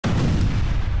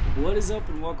What is up,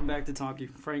 and welcome back to Talking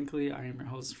Frankly. I am your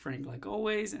host, Frank, like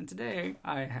always, and today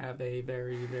I have a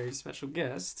very, very special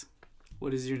guest.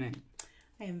 What is your name?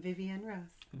 I am Vivian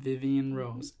Rose. Vivian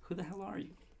Rose. Who the hell are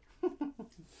you?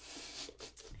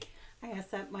 I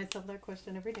ask myself that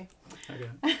question every day. Okay.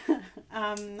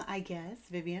 I guess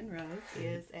Vivian Rose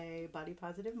is a body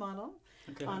positive model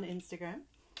on Instagram.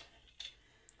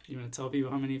 You want to tell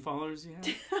people how many followers you have?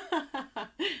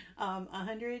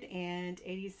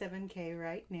 187K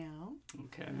right now.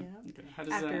 Okay. Yeah. Okay. How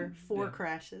does After that, four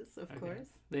crashes, of course.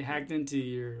 They hacked into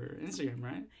your Instagram,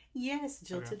 right? Yes,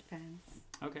 jilted fans.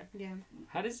 Okay. Yeah.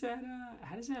 How does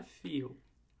that feel?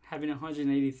 Having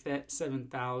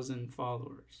 187,000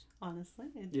 followers. Honestly,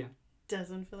 it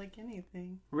doesn't feel like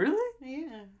anything. Really?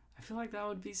 Yeah. I feel like that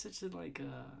would be such a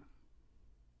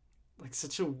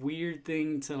such a weird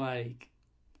thing to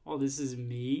oh, this is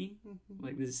me. Mm-hmm.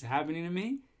 Like, this is happening to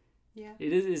me. Yeah.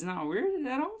 It is. It's not weird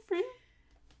at all for you.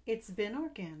 It's been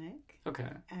organic.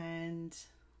 Okay. And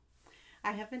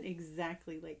I haven't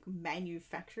exactly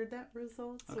manufactured that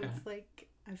result. So it's like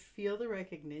I feel the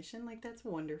recognition. Like, that's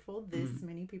wonderful. This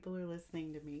many people are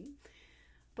listening to me.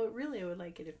 But really, I would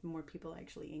like it if more people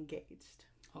actually engaged.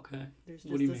 Okay. There's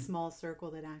just a small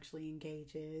circle that actually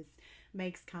engages,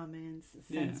 makes comments,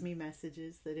 sends me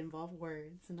messages that involve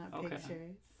words and not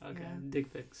pictures. Okay. Yeah.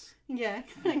 Dick pics. Yeah,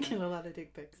 I get a lot of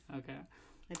dick pics. Okay.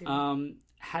 I do.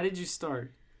 How did you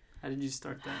start? How did you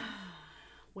start that?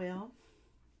 Well,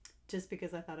 just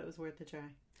because I thought it was worth a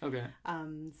try. Okay.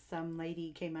 Some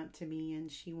lady came up to me and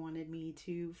she wanted me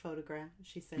to photograph.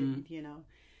 She said, you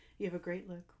have a great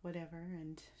look, whatever.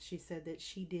 And she said that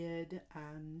she did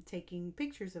taking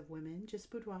pictures of women,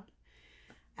 just boudoir.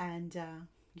 And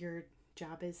your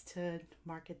job is to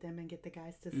market them and get the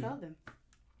guys to sell them.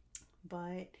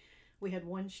 But we had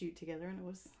one shoot together and it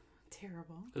was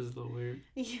terrible. It was a little weird.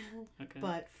 Yeah. Okay.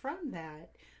 But from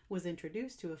that was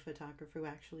introduced to a photographer who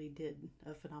actually did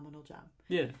a phenomenal job.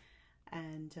 Yeah.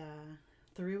 And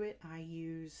through it, I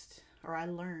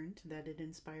learned that it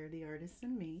inspired the artist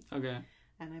in me. Okay.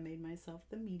 And I made myself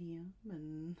the medium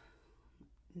and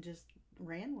just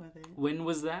ran with it. When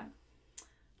was that?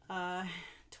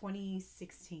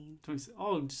 2016.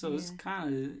 Oh, so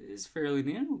it's fairly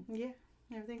new. Yeah,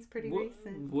 everything's pretty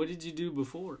recent. What did you do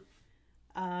before?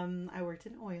 I worked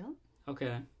in oil.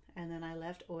 Okay. And then I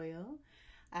left oil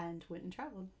and went and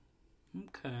traveled.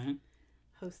 Okay.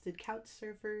 Hosted couch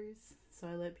surfers. So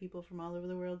I let people from all over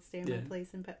the world stay in my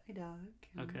place and pet my dog.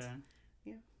 Okay.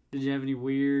 Yeah. Did you have any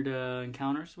weird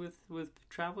encounters with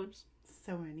travelers?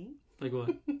 So many. Like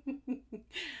what?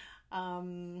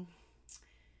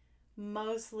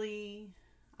 Mostly,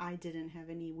 I didn't have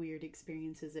any weird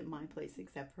experiences at my place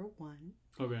except for one.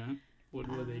 Okay. What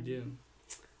did they do?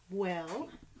 Well...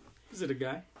 Was it a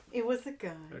guy? It was a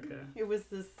guy. Okay. It was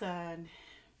this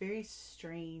very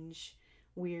strange,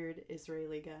 weird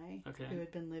Israeli guy who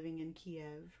had been living in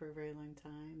Kiev for a very long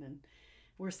time. And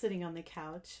we're sitting on the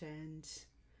couch and...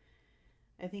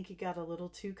 I think he got a little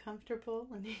too comfortable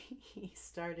and he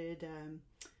started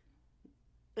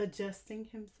adjusting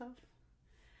himself.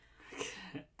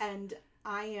 And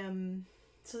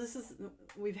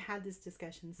we've had this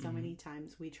discussion so many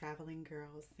times, we traveling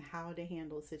girls, how to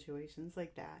handle situations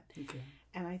like that. Okay.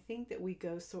 And I think that we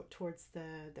go towards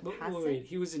the passive. Wait,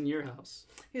 he was in your house?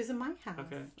 He was in my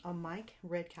house, on my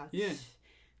red couch. Yeah.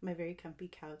 My very comfy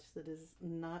couch that is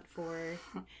not for...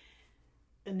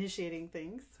 initiating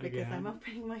things because I'm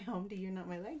opening my home to you, not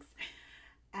my legs.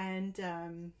 And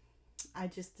I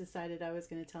just decided I was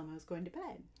going to tell him I was going to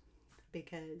bed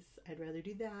because I'd rather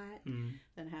do that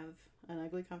than have an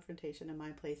ugly confrontation in my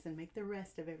place and make the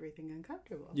rest of everything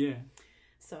uncomfortable. Yeah.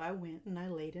 So I went and I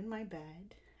laid in my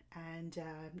bed and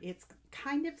it's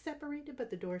kind of separated, but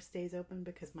the door stays open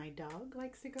because my dog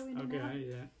likes to go in and out. Okay,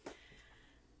 yeah.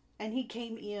 And he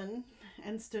came in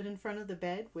and stood in front of the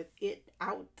bed with it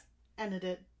out and at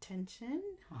attention,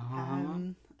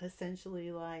 essentially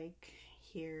like,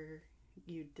 here,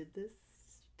 you did this,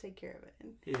 take care of it.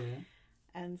 Yeah.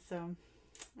 And so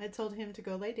I told him to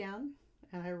go lay down,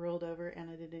 and I rolled over,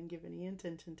 and I didn't give any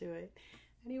attention to it,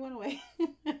 and he went away.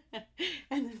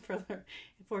 And then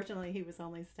fortunately, he was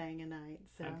only staying a night,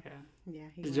 so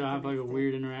yeah. Did y'all have a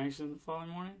weird interaction the following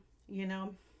morning?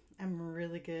 I'm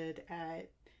really good at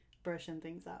brushing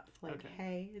things off,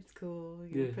 hey, it's cool,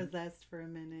 you're possessed for a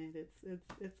minute,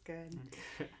 it's good.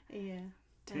 Yeah.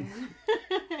 And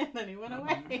then he went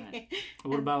away. Right.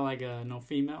 What about no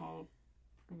female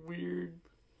weird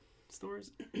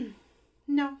stories?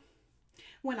 No,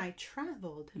 when I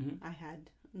traveled I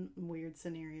had weird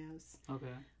scenarios.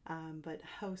 Okay. But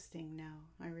hosting, no,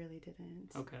 I really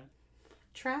didn't. Okay.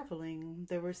 Traveling,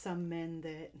 there were some men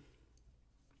that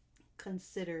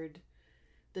considered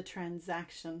the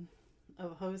transaction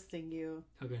of hosting you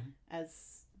Okay.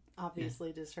 as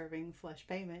obviously deserving flesh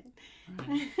payment.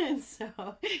 Right. And so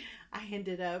I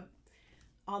ended up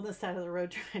on the side of the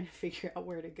road trying to figure out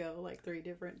where to go like 3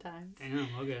 different times. Damn,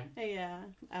 okay. Yeah.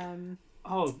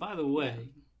 Oh, by the way,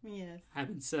 Yes. I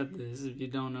haven't said this. If you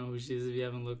don't know who she is, if you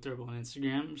haven't looked her up on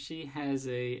Instagram, she has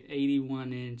a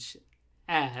 81-inch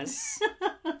ass,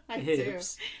 I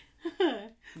hips.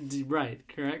 Right,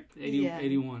 correct? 80, Yeah.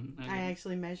 81. do. Okay. I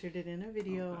actually measured it in a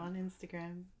video Okay. on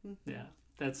Instagram. Yeah,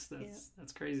 that's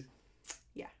crazy.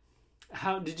 Yeah.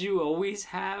 How did you always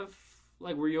have,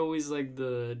 like, were you always like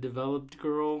the developed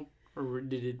girl, or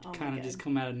did it Oh my kind of God. just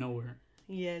come out of nowhere?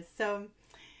 Yes. So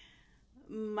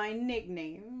my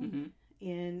nickname Mm-hmm.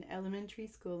 in elementary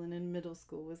school and in middle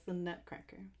school was the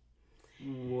Nutcracker.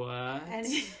 What? And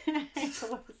it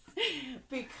was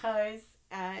because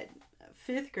at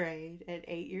 5th grade, at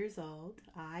 8 years old,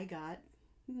 I got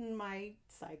my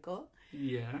cycle.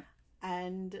 Yeah.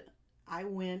 And I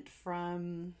went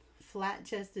from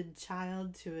flat-chested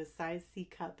child to a size C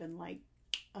cup in like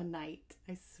a night.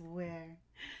 I swear.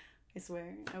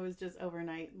 I was just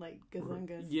overnight like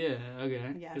gazungas. Yeah,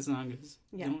 okay. Yeah. Gazungas.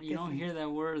 Yeah, You don't gazungas. hear that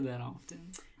word that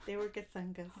often. They were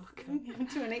gazungas. Okay.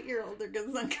 To an 8-year-old, they're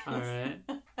gazungas. All right.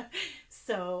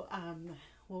 So,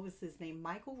 what was his name?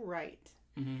 Michael Wright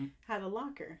Mm-hmm. had a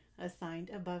locker assigned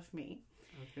above me.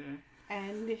 Okay.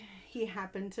 And he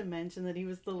happened to mention that he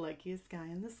was the luckiest guy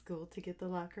in the school to get the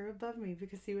locker above me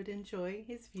because he would enjoy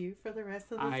his view for the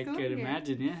rest of the I school could year.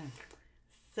 imagine, yeah.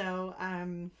 So,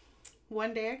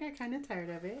 one day I got kind of tired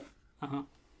of it. Uh-huh.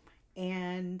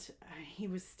 And he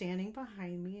was standing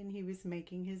behind me and he was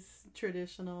making his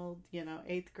traditional,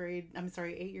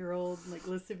 8-year-old, like,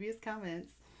 lascivious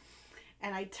comments.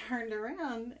 And I turned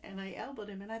around and I elbowed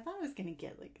him and I thought I was going to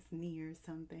get, like, his knee or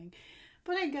something.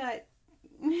 But I got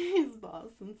his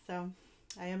balls, and so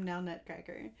I am now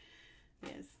Nutcracker.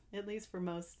 Yes, at least for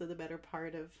most of the better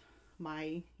part of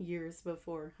my years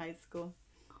before high school.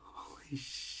 Holy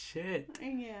shit.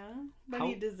 Yeah, but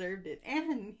he deserved it.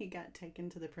 And he got taken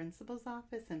to the principal's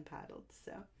office and paddled,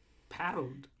 so.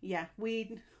 Paddled? Yeah,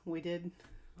 we did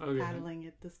Okay. paddling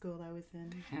at the school I was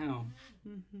in. Damn.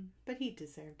 But he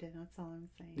deserved it, that's all I'm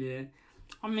saying. Yeah.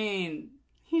 I mean,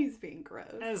 He's being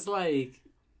gross. as like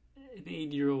an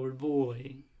 8-year-old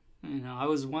boy. I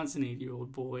was once an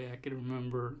 8-year-old boy. I could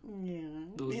remember. Yeah,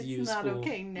 Those it's not useful-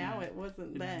 okay now, yeah. it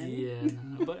wasn't then. Yeah,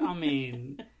 no, but I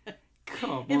mean,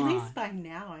 come At on. least by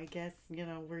now, I guess,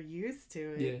 we're used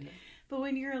to it. Yeah. But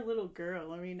when you're a little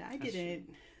girl, I mean, I That's didn't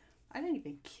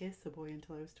even kiss a boy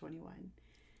until I was 21.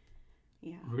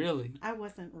 Yeah. Really? I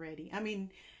wasn't ready. I mean,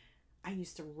 I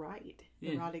used to write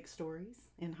Yeah. erotic stories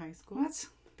in high school What?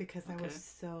 because I Okay. was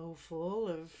so full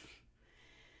of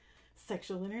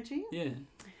sexual energy, Yeah.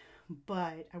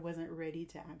 but I wasn't ready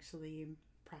to actually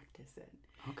practice it.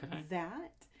 Okay.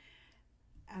 That,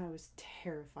 and I was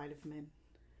terrified of men.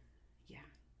 Yeah.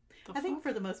 The I think fuck?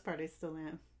 for the most part I still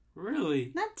am.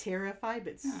 Really? Not terrified,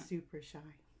 but Yeah. super shy.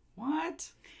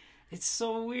 What? It's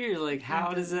so weird. Like,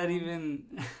 how does that even?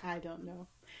 I don't know.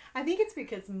 I think it's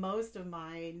because most of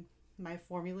my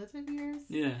formative years,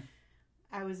 Yeah.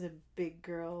 I was a big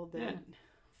girl that Yeah.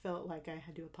 felt like I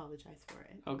had to apologize for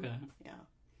it. Okay. Yeah.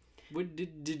 What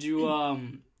did you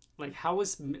like? How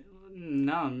was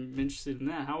now? I'm interested in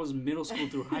that. How was middle school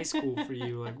through high school for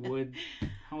you? Like, what?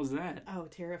 How was that? Oh,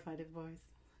 terrified of boys.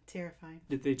 Terrified.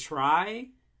 Did they try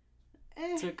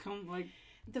Eh, to come? Like,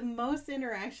 the most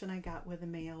interaction I got with a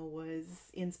male was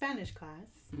in Spanish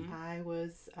class. Mhm. I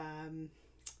was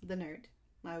the nerd.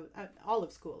 All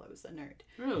of school I was a nerd.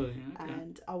 really? Okay.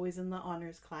 And always in the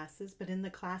honors classes, but in the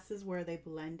classes where they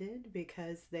blended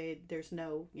because there's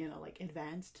no, like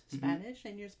advanced Mhm. Spanish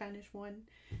in your Spanish 1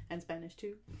 and Spanish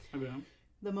 2. Okay.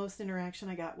 The most interaction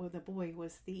I got with a boy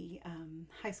was the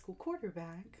high school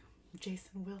quarterback,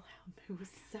 Jason Wilhelm, who was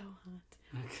so hot.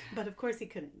 Okay. But of course he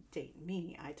couldn't date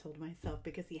me, I told myself,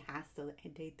 because he has to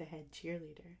date the head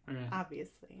cheerleader, Right.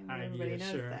 obviously. And Yeah, everybody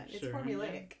knows sure, that. It's sure.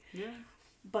 formulaic. Yeah.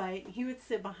 But he would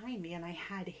sit behind me, and I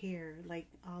had hair like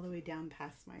all the way down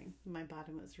past my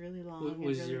bottom. It was really long. and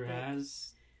Was really your thick.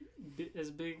 ass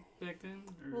as big back then?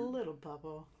 A Or little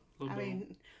bubble? little I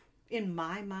mean, in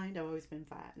my mind, I've always been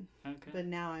fat, okay. but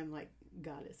now I'm like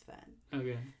goddess fat.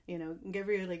 Okay.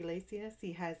 Gabriel Iglesias,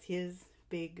 he has his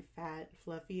big, fat,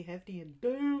 fluffy, hefty, and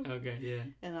boom, Okay. Yeah.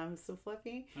 and I'm so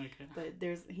fluffy. Okay. But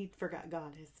he forgot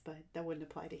goddess, but that wouldn't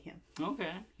apply to him.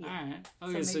 Okay. Yeah. All right.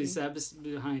 Okay. So, he sat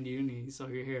behind you and he saw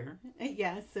your hair.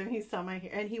 Yeah, so he saw my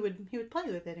hair, and he would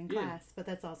play with it in Yeah. class. But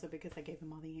that's also because I gave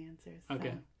him all the answers. So.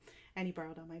 Okay. And he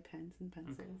borrowed all my pens and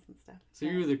pencils and stuff. So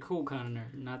you were the cool kind of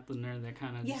nerd, not the nerd that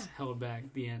kind of just Yeah. held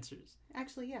back the answers.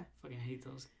 Actually, yeah. Fucking hate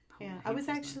those. Yeah, hate I was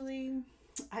those nerds. actually...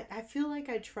 I feel like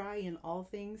I try in all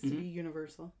things to be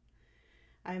universal.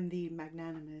 I'm the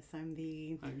magnanimous. I'm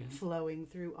the flowing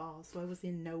through all. So I was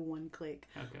in no one clique.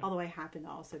 Okay. Although I happen to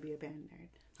also be a band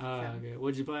nerd. Okay.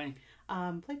 What'd you play?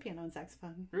 Play piano and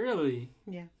saxophone. Really?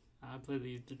 Yeah. I played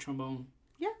the trombone.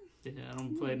 Yeah. Yeah, I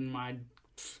don't play it in my...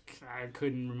 I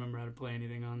couldn't remember how to play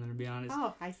anything on there, to be honest.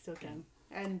 Oh, I still can.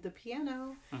 And the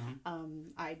piano, Uh-huh.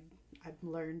 I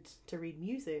learned to read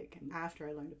music after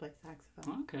I learned to play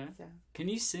saxophone. Okay. So, Can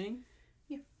you sing?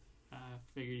 Yeah. I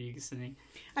figured you could sing.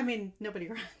 I mean, nobody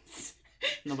runs.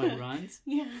 Nobody runs?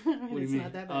 Yeah. I mean, What do you it's mean?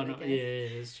 not that bad, Oh, no. I guess. Yeah,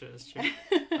 it's true. It's true.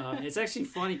 It's actually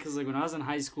funny because, like, when I was in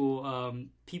high school,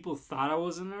 people thought I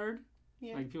was a nerd.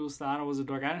 Yeah. Like, people thought I was a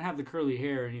dork. I didn't have the curly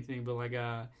hair or anything, but, like,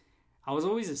 I was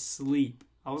always asleep.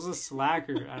 I was a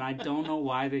slacker, and I don't know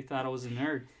why they thought I was a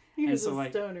nerd. You're And just so, a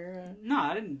like, stoner. No,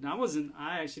 I didn't.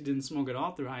 I actually didn't smoke at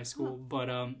all through high school, but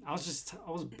I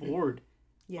was bored.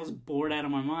 Yeah. I was bored out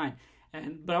of my mind,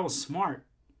 but I was smart.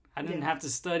 I didn't have to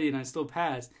study, and I still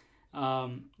passed.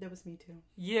 That was me too.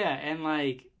 Yeah, and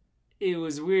like it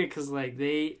was weird because like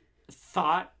they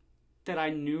thought that I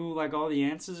knew like all the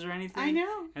answers or anything. I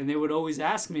know. And they would always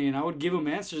ask me, and I would give them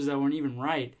answers that weren't even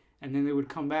right. And then they would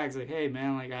come back, it's like, "Hey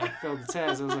man, like I failed the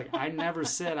test." I was like, "I never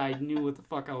said I knew what the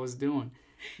fuck I was doing.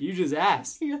 You just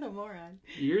asked. You're the moron.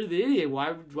 You're the idiot.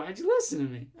 Why'd you listen to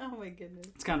me?" Oh my goodness.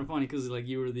 It's kind of funny because like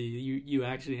you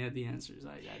actually had the answers.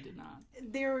 I did not.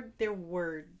 There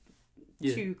were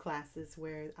Yeah. 2 classes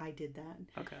where I did that.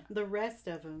 Okay. The rest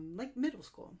of them, like middle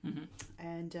school Mhm.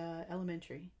 and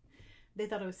elementary, they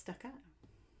thought I was stuck up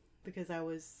because I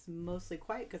was mostly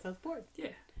quiet because I was bored. Yeah.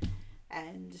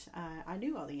 And I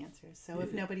knew all the answers. So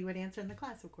if Yeah. nobody would answer in the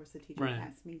class, of course the teacher Right. would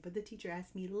ask me. But the teacher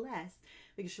asked me less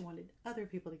because she wanted other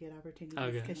people to get opportunities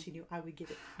Okay. because she knew I would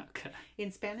get it. Okay.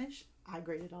 In Spanish, I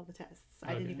graded all the tests.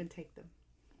 I didn't Okay. even take them.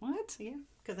 What? Yeah,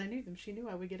 because I knew them. She knew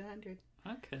I would get 100.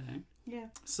 Okay. Yeah.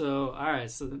 So all right.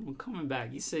 So then we're coming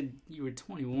back. You said you were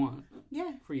 21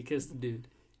 Yeah. before you kissed the dude.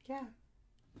 Yeah.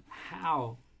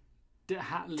 How?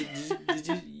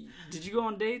 Did you go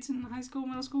on dates in high school,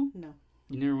 middle school? No.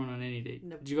 You never went on any date.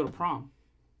 No. Did you go to prom?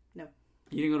 No.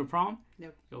 You didn't go to prom?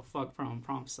 Nope. Yo, fuck prom.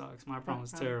 Prom sucks. My prom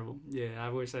was Prom. terrible. Yeah, I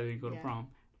wish I didn't go to Yeah. prom.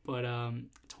 But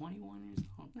 21 years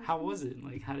old. How was it?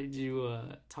 Like, how did you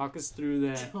talk us through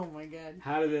that? Oh my god.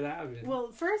 How did it happen?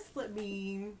 Well, first let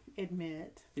me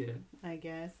admit, Yeah. I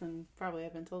guess, and probably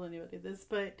haven't told anybody this,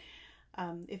 but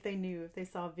if they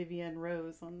saw Vivienne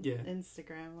Rose on Yeah.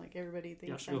 Instagram, like everybody Y'all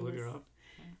thinks should go I'm look this- her up.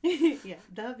 yeah,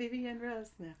 the Vivienne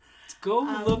Rose. No. Go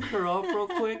look her up real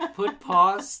quick. Put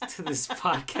pause to this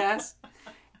podcast.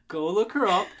 Go look her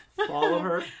up. Follow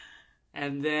her.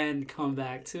 And then come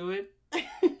back to it.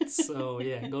 So,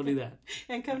 yeah, go do that.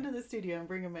 And come to the studio and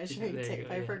bring a measuring There you tape.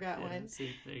 go, I yeah, forgot yeah, one.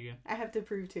 See, there you go. I have to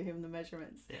prove to him the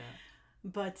measurements. Yeah.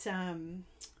 But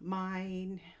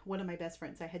one of my best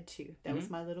friends, I had 2. That was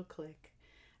my little clique.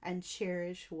 And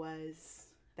Cherish was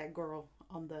that girl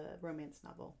on the romance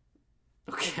novel.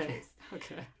 Okay.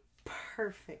 Okay.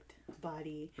 Perfect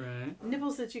body. Right.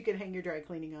 Nipples that you could hang your dry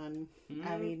cleaning on.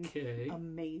 I mean, Okay.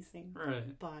 amazing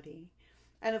Right. body.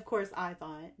 And of course, I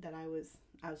thought that I was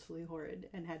absolutely horrid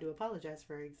and had to apologize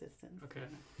for her existence. Okay.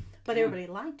 But Yeah. everybody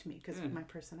liked me because Yeah. of my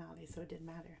personality, so it didn't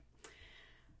matter.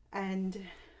 And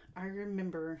I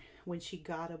remember when she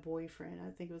got a boyfriend, I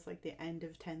think it was like the end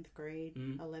of 10th grade,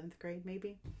 11th grade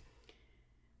maybe.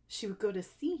 She would go to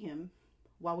see him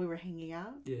while we were hanging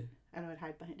out, Yeah. and I would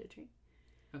hide behind a tree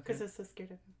Okay. because I was so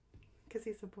scared of him because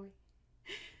he's a boy.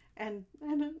 And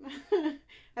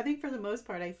I think for the most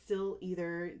part, I still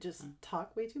either just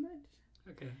talk way too much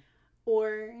Okay.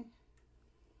 or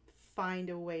find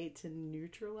a way to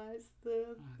neutralize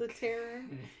the terror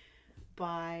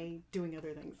by doing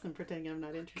other things and pretending I'm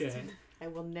not interested. Okay. I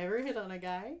will never hit on a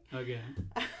guy. Okay.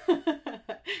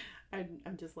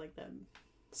 I'm just like that.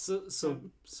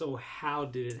 So how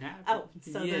did it happen? Oh,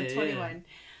 so Yeah, the 21.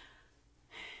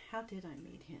 How did I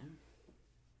meet him?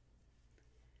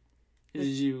 Did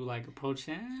you like approach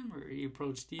him or he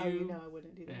approached you? Oh, you know I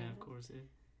wouldn't do that. Yeah, of course. Yeah.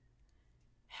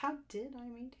 How did I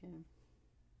meet him?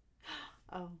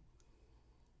 Oh.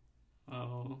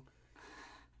 Oh,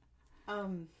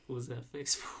 Um. what was that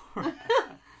fixed for?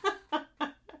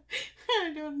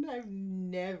 I've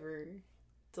never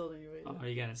told anybody. Oh,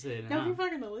 you gotta say it No, now. people are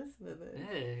gonna listen to this.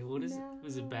 Hey, what is it?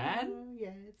 Was it bad? Yeah,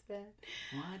 it's bad.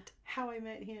 What? How I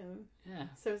met him. Yeah.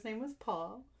 So his name was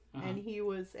Paul, and he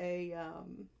was a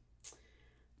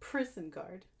prison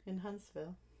guard in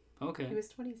Huntsville. Okay. He was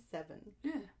 27,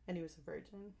 Yeah. and he was a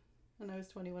virgin. and I was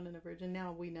 21 and a virgin.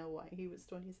 Now we know why he was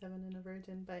 27 and a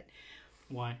virgin, but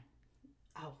Why?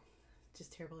 oh,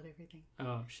 just terrible at everything.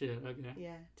 Oh shit. Okay.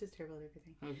 Yeah, just terrible at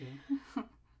everything. Okay.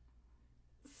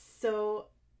 So,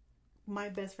 my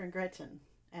best friend Gretchen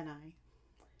and I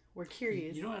were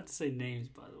curious. You don't have to say names,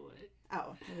 by the way.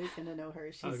 Oh, nobody's gonna know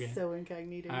her. She's Okay. so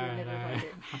incognito. All You'll right, never all find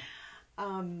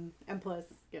right. her. And plus,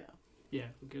 Yeah.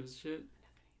 Who gives a shit?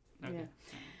 Okay.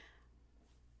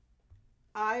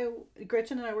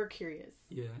 Gretchen and I were curious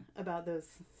Yeah. about those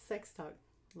sex talk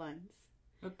lines.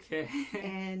 Okay.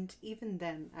 And even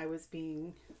then, I was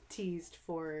being teased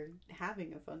for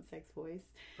having a fun sex voice.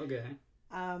 Okay.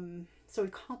 So we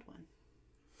called one.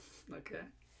 Okay.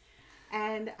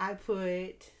 And I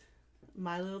put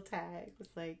my little tag was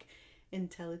like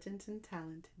intelligent and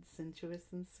talented, sensuous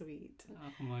and sweet.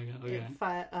 Oh my god. Okay.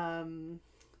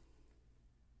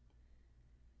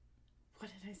 What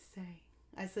did I say?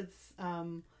 I said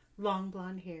long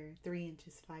blonde hair, 3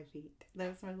 inches 5 feet. That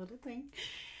was my little thing.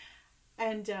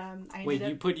 And I Wait,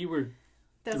 ended up, you were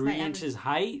that was my 3 average- inches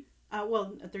height?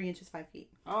 3 inches 5 feet.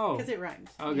 Oh. Because it rhymed.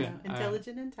 Okay,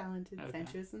 Intelligent and talented, Okay.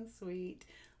 sensuous and sweet,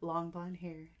 long blonde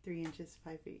hair, 3 inches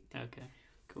 5 feet. Okay.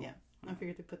 Cool. Yeah. I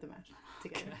figured to put the match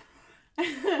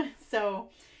together. So,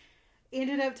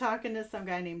 ended up talking to some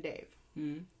guy named Dave.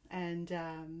 Mm-hmm.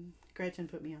 And Gretchen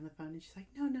put me on the phone and she's like,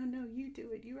 no, you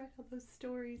do it. You write all those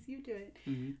stories. You do it.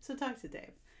 Mm-hmm. So talk to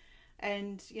Dave.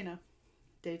 And,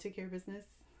 Dave took care of business.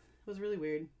 It was really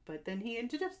weird. But then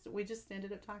we just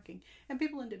ended up talking. And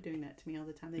people end up doing that to me all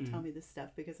the time. They tell me this stuff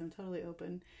because I'm totally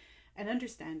open and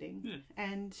understanding. Yeah.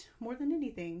 And more than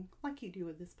anything, like you do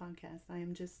with this podcast, I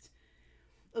am just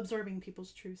absorbing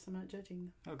people's truths. I'm not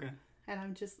judging them. Okay. And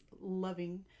I'm just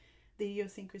loving the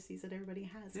idiosyncrasies that everybody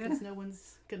has. Because no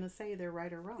one's going to say they're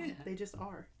right or wrong. Yeah. They just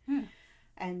are. Yeah.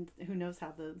 And who knows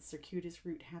how the circuitous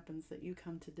route happens that you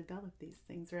come to develop these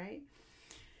things, right?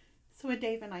 So when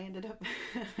Dave and I ended up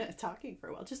talking for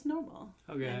a while, just normal.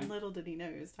 Okay. And little did he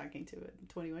know he was talking to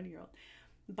a 21-year-old.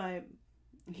 But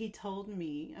he told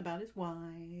me about his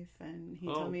wife, and he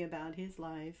told me about his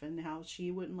life and how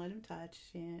she wouldn't let him touch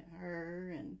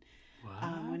her. And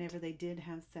whenever they did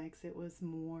have sex, it was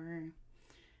more,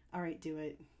 all right, do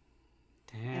it.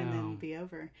 Damn. And then be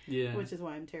over. Yeah. Which is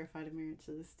why I'm terrified of marriage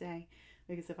to this day.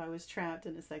 Because if I was trapped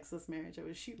in a sexless marriage, I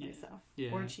would shoot myself.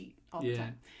 Yeah. Or cheat all the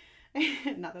time.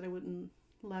 Not that I wouldn't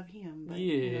love him, but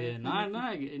you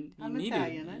I'm need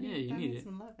Italian. it. I You need it.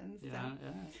 some loving. Yeah,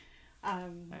 So.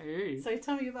 I hear you. So he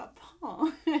told me about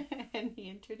Paul, and he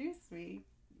introduced me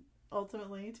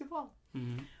ultimately to Paul,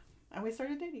 Mm-hmm. and we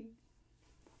started dating.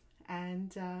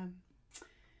 And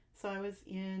so I was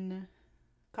in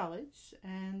college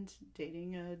and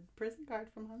dating a prison guard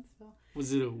from Huntsville.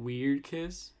 Was it a weird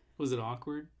kiss? Was it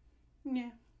awkward? Yeah,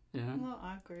 Yeah. a little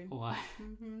awkward. Why?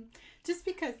 Just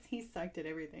because he sucked at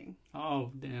everything.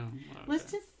 Oh, damn. Okay.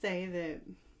 Let's just say that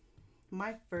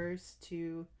my first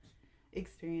two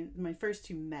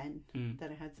men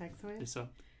that I had sex with, So,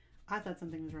 I thought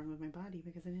something was wrong with my body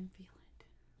because I didn't feel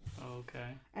it.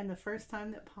 okay. And the first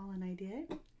time that Paul and I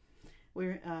did,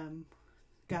 we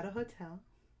got a hotel.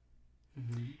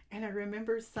 Mm-hmm. And I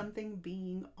remember something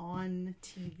being on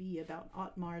TV about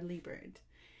Otmar Liebert.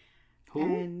 Who?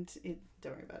 And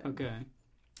don't worry about it. Okay.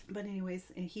 But anyways,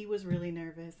 he was really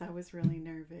nervous. I was really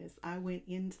nervous. I went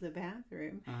into the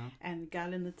bathroom and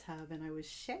got in the tub, and I was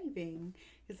shaving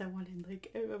because I wanted,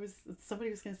 somebody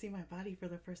was going to see my body for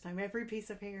the first time. Every piece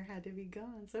of hair had to be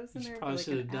gone. So I was in there for Probably like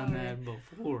should have an done hour. that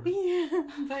before. Yeah,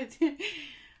 but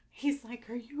he's like,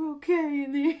 "Are you okay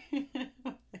in there?"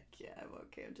 I'm like, "Yeah, I'm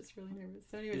okay. I'm just really nervous."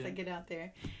 So anyways, I get out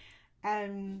there,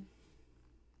 and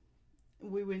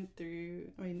we went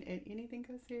through. I mean, anything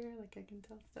goes here. Like I can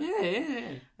tell stuff.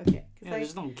 Yeah. Okay. Yeah,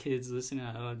 there's no kids listening.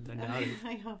 I doubt it.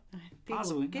 I hope not. People,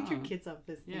 Possibly get your not. kids off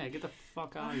this thing. Yeah, get the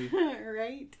fuck out of here.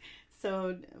 Right.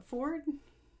 So four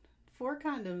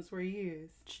condoms were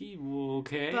used. Gee,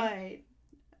 okay.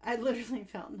 But I literally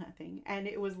felt nothing, and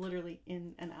it was literally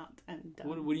in and out and done.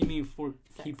 What do you mean four?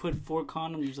 Sex. He put 4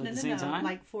 condoms at the same time?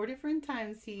 Like 4 different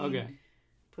times he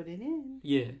put it in.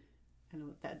 Yeah.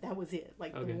 And that was it.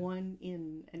 Like Okay. the one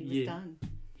in, and he was done.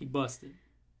 He busted.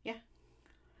 Yeah.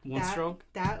 One stroke?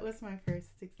 That was my first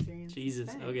experience. Jesus.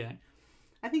 with sex. Okay.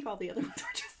 I think all the other ones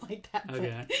were just like that.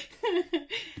 Okay.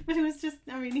 But it was just,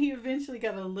 I mean, he eventually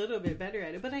got a little bit better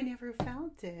at it, but I never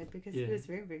felt it because it was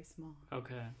very, very small.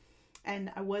 Okay.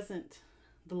 And I wasn't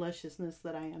the lusciousness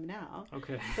that I am now.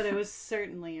 Okay. But I was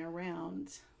certainly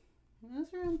around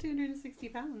 260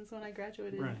 pounds when I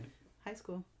graduated high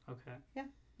school. Okay. Yeah.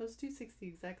 I was 260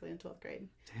 exactly in 12th grade.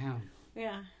 Damn.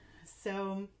 Yeah.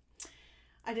 So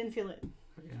I didn't feel it.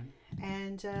 Okay.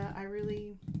 And I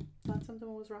really thought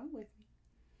something was wrong with me.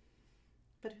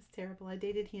 But it was terrible. I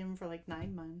dated him for like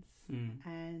 9 months.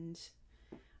 And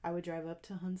I would drive up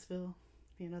to Huntsville,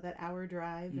 you know, that hour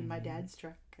drive in my dad's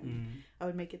truck. And I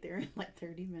would make it there in like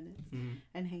 30 minutes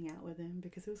and hang out with him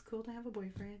because it was cool to have a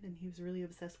boyfriend. And he was really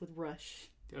obsessed with Rush.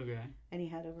 Okay. And he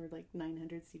had over like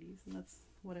 900 CDs. And that's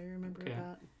what I remember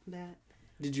about that.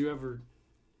 Did you ever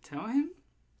tell him?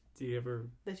 Did you ever...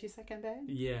 That you suck in bed?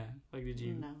 Yeah. Like, did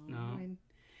you... No. No? I mean,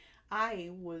 I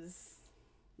was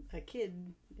a kid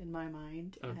in my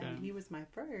mind. Okay. And he was my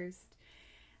first.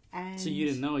 And so you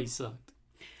didn't know he sucked?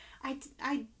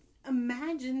 I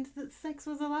imagined that sex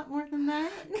was a lot more than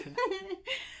that. Okay.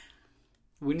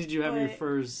 When did you have your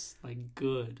first, like,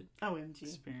 good OMG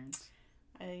experience?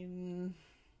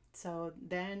 So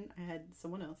then I had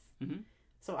someone else. Mm-hmm.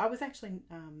 So I was actually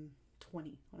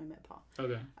 20 when I met Paul.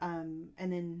 Okay. And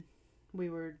then we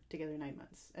were together 9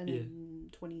 months. And then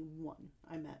 21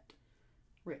 I met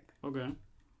Rick. Okay.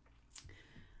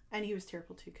 And he was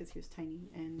terrible too because he was tiny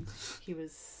and he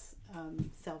was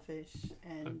selfish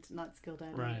and not skilled at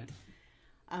it. Right.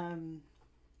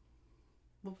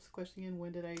 What was the question again?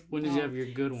 When did you have your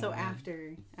good one? So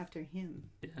after him.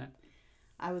 Yeah.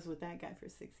 I was with that guy for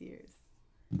 6 years.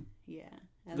 Yeah.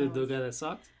 The guy that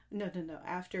sucked? No.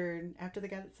 After the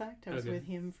guy that sucked, I was with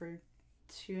him for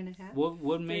 2.5.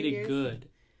 What made it good?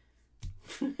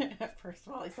 First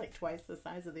of all, he's like twice the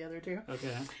size of the other two.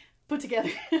 Okay. Put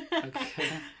together. Okay.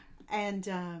 And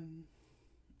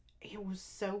it was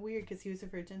so weird because he was a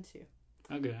virgin too.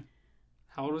 Okay.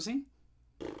 How old was he?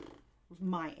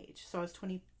 My age. So I was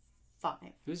 25.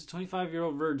 He was a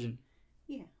 25-year-old virgin.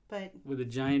 Yeah, but... With a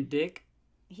giant dick?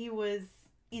 He was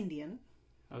Indian.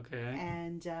 Okay.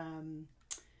 And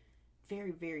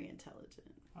very, very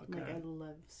intelligent. Okay. Like, I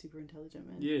love super intelligent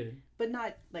men. Yeah. But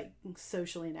not, like,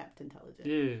 socially inept intelligent.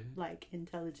 Yeah. Like,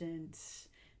 intelligent,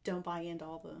 don't buy into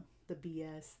all the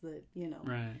BS that, you know,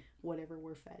 right. whatever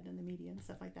we're fed in the media and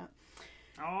stuff like that.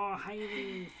 Oh,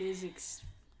 hiding physics.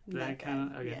 That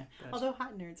kind of, okay. Yeah. Gotcha. Although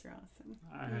hot nerds are awesome.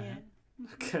 All right. Yeah.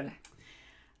 Okay.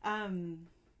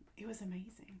 It was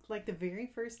amazing. Like, the very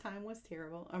first time was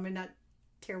terrible. I mean, not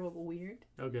terrible, but weird.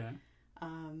 Okay.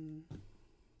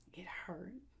 It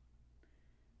hurt.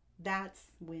 That's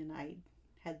when I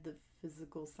had the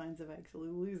physical signs of actually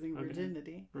losing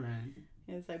virginity. Right.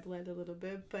 Yes, I bled a little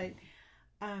bit, but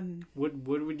what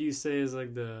would you say is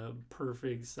like the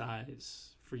perfect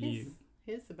size for you?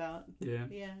 His about yeah.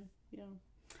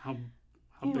 How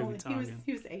big are we talking?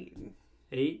 He was 8.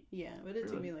 8? Yeah, but it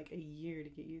took me like a year to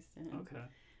get used to him. Okay.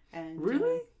 And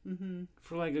really?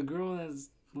 For like a girl that's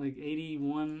like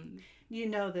 81. You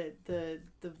know that the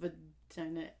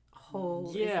vagina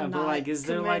hole. Yeah, is but like, is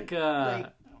there like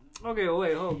a? Okay,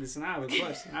 wait, hold this. And I have a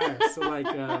question. All right, so like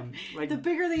the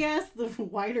bigger the ass, the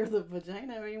wider the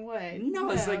vagina. I mean, what? No,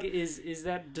 it's like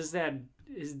does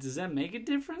that make a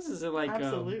difference? Is it like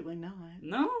absolutely not?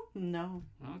 No.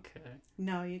 Okay.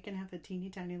 No, you can have a teeny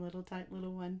tiny little tight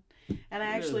little one. And I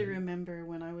actually remember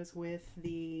when I was with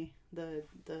the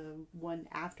one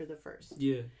after the first.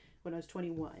 Yeah. When I was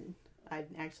 21, I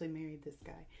actually married this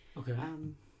guy. Okay.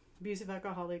 Abusive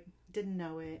alcoholic, didn't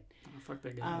know it. Oh, fuck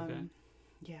that guy. Okay.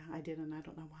 Yeah, I did, and I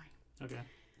don't know why. Okay.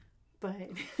 But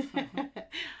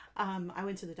I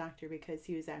went to the doctor because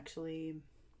he was actually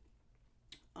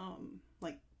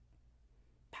like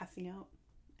passing out,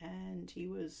 and he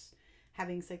was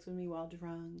having sex with me while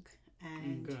drunk,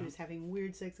 and he was having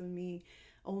weird sex with me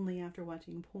only after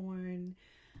watching porn.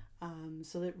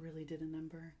 So that really did a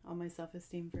number on my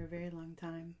self-esteem for a very long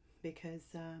time because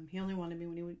he only wanted me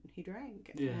when he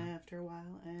drank after a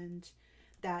while, and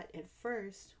that at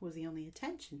first was the only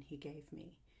attention he gave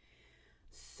me.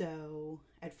 So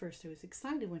at first I was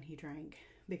excited when he drank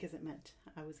because it meant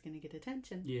I was going to get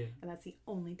attention. Yeah. And that's the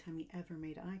only time he ever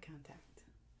made eye contact.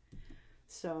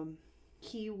 So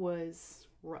he was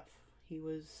rough. He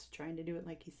was trying to do it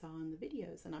like he saw in the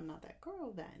videos, and I'm not that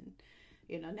girl then.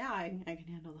 You know, now I can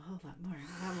handle a whole lot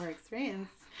more experience.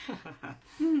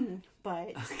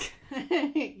 But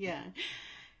yeah,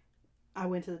 I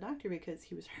went to the doctor because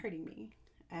he was hurting me.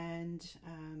 And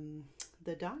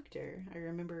the doctor, I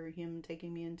remember him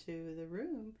taking me into the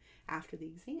room after the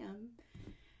exam,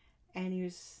 and he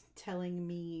was telling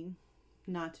me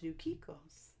not to do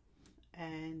Kegels.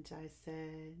 And I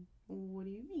said, what do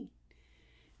you mean?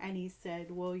 And he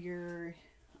said, well, your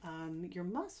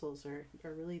muscles are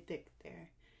really thick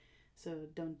there, so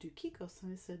don't do Kegels.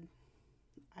 And I said,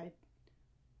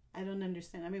 I don't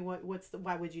understand. I mean, why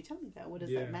would you tell me that? What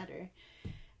does that matter?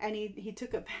 And he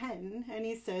took a pen and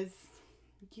he says,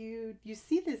 you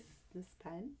see this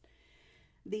pen?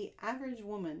 The average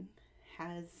woman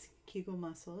has Kegel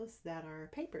muscles that are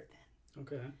paper thin.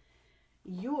 Okay.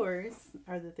 Yours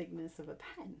are the thickness of a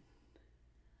pen,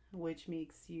 which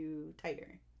makes you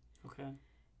tighter. Okay.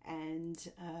 And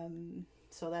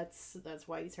so that's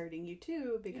why he's hurting you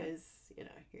too, because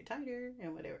you're tighter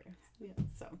and whatever. Yeah.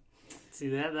 So. See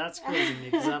that's crazy to me,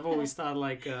 because I've always thought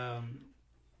like I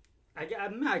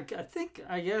think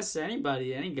I guess any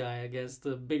guy, I guess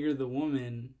the bigger the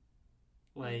woman,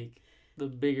 like the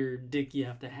bigger dick you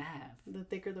have to have. The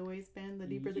thicker the waistband, the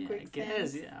deeper the quicksand. I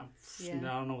guess, yeah. I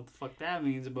don't know what the fuck that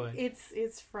means, but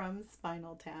it's from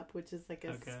Spinal Tap, which is like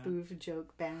a spoof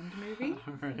joke band movie.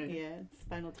 All right. Yeah,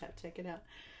 Spinal Tap. Check it out.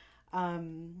 I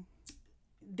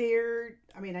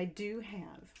do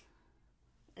have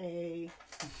a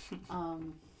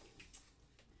an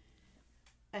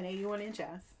 81-inch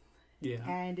ass. Yeah.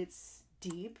 And it's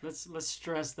deep. Let's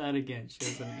stress that again. She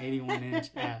has an 81-inch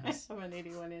ass. I'm an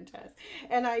 81-inch ass.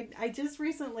 And I just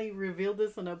recently revealed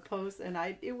this on a post, and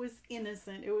it was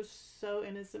innocent. It was so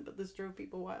innocent, but this drove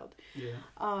people wild. Yeah.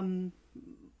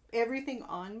 Everything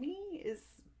on me is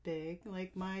big.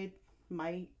 Like my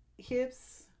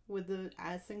hips, with the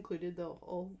ass included, the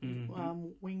whole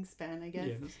wingspan, I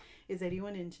guess, yes. is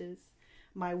 81 inches.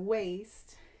 My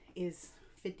waist is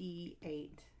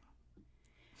 58.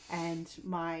 And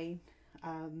my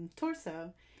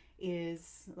torso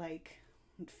is like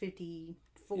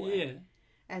 54. Yeah.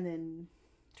 And then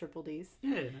triple D's.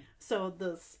 Yeah. So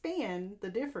the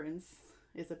difference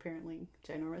is apparently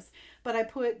ginormous. But I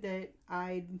put that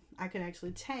I could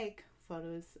actually take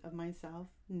photos of myself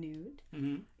nude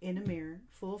in a mirror,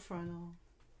 full frontal,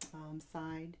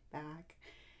 side, back.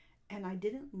 And I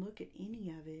didn't look at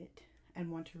any of it and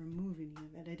want to remove any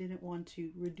of it. I didn't want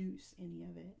to reduce any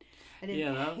of it. I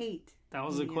didn't hate. That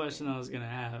was a question I was gonna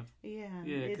have. Yeah.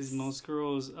 Yeah, because most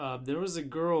girls. There was a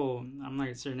girl. I'm not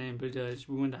gonna say her name, but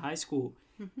we went to high school.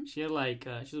 Mm-hmm. She had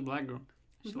she was a black girl.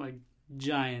 She had like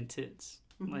giant tits.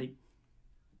 Mm-hmm. Like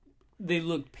they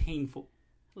looked painful.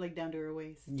 Like down to her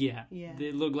waist. Yeah. Yeah.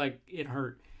 They looked like it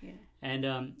hurt. Yeah.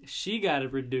 And she got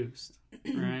it reduced,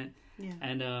 right? Yeah.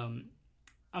 And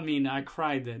I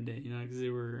cried that day, because they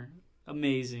were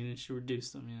amazing, and she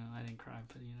reduced them. I didn't cry,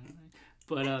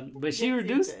 but she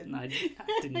reduced. I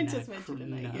didn't. I just mentioned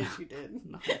tonight. Yes, you did.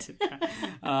 No, I didn't cry.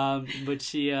 But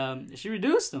she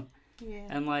reduced them. Yeah.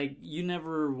 And you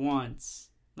never once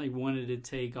wanted to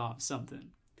take off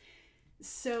something.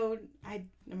 So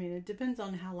it depends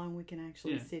on how long we can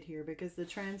actually sit here, because the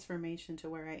transformation to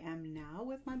where I am now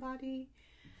with my body,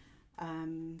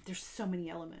 there's so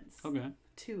many elements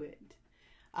to it.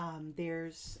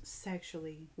 There's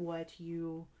sexually what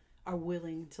you are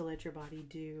willing to let your body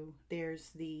do. There's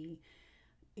the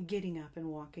getting up and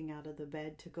walking out of the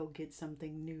bed to go get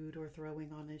something nude or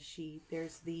throwing on a sheet.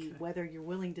 There's the whether you're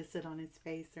willing to sit on his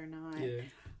face or not. Yeah.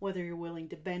 Whether you're willing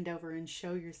to bend over and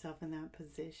show yourself in that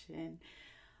position.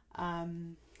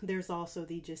 There's also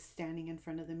the just standing in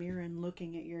front of the mirror and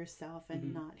looking at yourself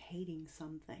and not hating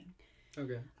something.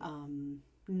 Okay.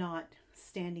 Not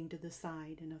standing to the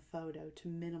side in a photo to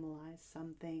minimalize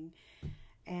something.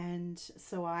 And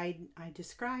so I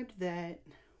described that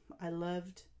I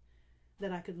loved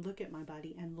that I could look at my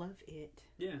body and love it.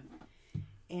 Yeah.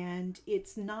 And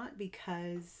it's not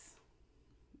because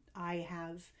I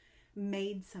have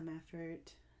made some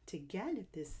effort to get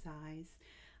at this size.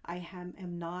 I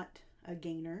am not a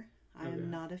gainer. I am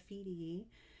not a feedie.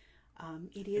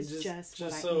 It is just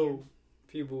what I am.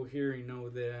 People hearing know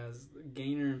that as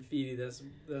gainer and feedie,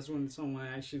 that's when someone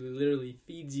actually literally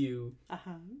feeds you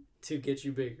to get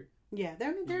you bigger. Yeah,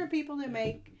 there are people that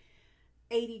make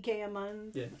 $80K a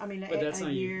month. Yeah, but that's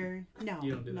a year. You don't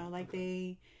do that. Like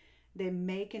they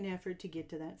make an effort to get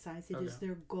to that size. It is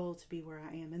their goal to be where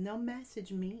I am, and they'll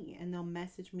message me,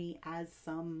 as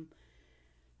some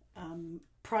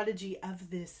prodigy of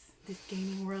this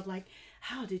gaining world. Like,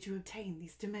 how did you obtain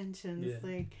these dimensions?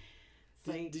 Yeah.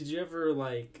 Did you ever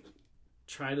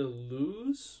try to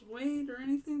lose weight or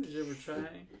anything? Did you ever try?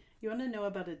 You want to know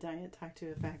about a diet? Talk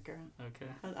to a fat girl. Okay.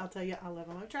 I'll tell you all of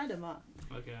them. I've tried them all.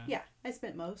 Okay. Yeah, I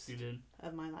spent most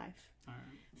of my life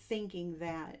thinking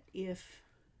that if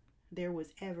there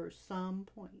was ever some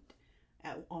point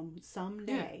on some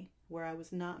day where I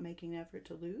was not making an effort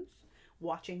to lose,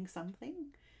 watching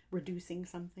something, reducing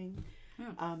something,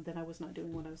 then I was not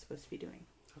doing what I was supposed to be doing.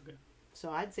 Okay. So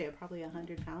I'd say probably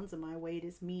 100 pounds of my weight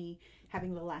is me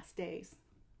having the last days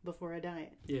before a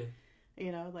diet. Yeah.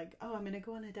 I'm going to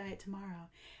go on a diet tomorrow.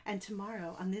 And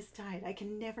tomorrow on this diet, I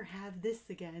can never have this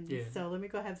again. Yeah. So let me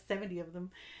go have 70 of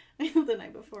them the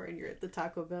night before. And you're at the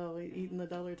Taco Bell eating the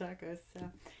 $1 tacos.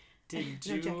 So. Did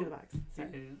you... No Jack in the Box.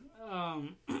 Sorry.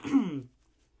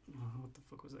 what the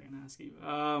fuck was I going to ask you?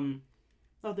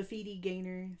 Oh, the feedy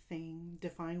gainer thing.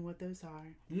 Define what those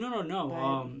are. No.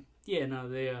 But, Yeah, no,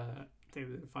 they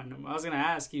find them. I was gonna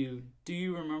ask you, do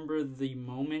you remember the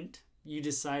moment you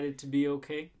decided to be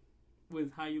okay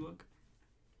with how you look?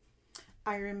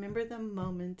 I remember the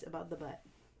moment about the butt.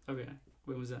 Okay.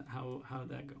 When was that? How did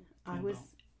that go?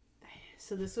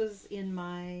 So this was in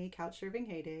my couch surfing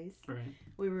heydays. Right.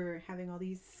 We were having all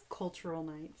these cultural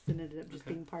nights that ended up just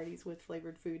being parties with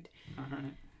flavored food. All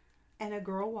right. And a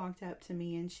girl walked up to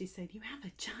me and she said, "You have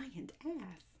a giant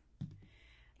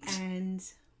ass." And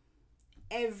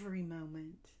every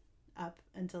moment up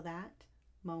until that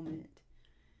moment,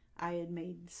 I had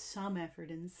made some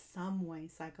effort in some way,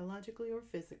 psychologically or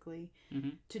physically,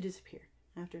 to disappear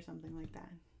after something like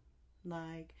that.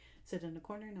 Like, sit in a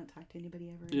corner, not talk to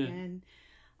anybody ever again,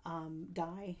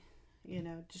 die,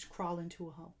 just crawl into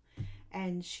a hole.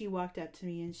 And she walked up to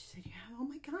me and she said, "Oh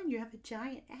my God, you have a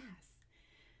giant ass."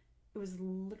 It was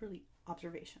literally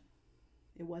observation.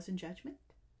 It wasn't judgment.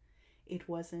 It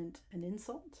wasn't an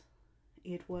insult.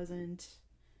 It wasn't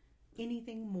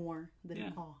anything more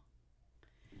than awe.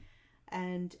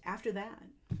 And after that,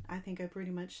 I think I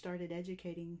pretty much started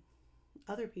educating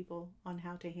other people on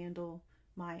how to handle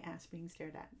my ass being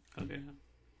stared at. Okay.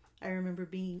 I remember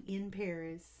being in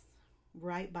Paris,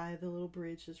 right by the little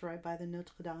bridge that's right by the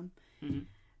Notre Dame.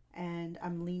 And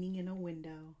I'm leaning in a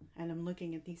window and I'm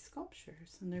looking at these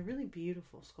sculptures. And they're really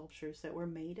beautiful sculptures that were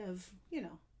made of,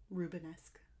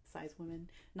 Rubenesque size women.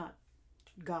 Not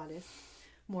goddess,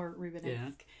 more Rubenesque. Yeah.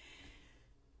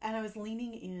 And I was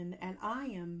leaning in and I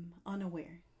am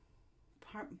unaware.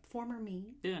 Former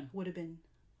me would have been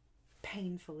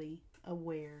painfully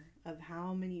aware of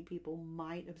how many people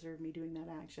might observe me doing that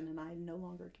action, and I no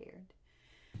longer cared.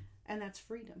 And that's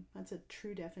freedom. That's a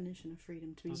true definition of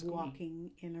freedom, to be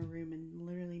walking in a room and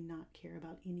literally not care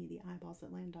about any of the eyeballs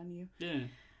that land on you. Yeah.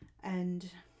 And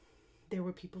there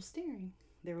were people staring.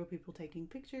 There were people taking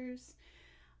pictures.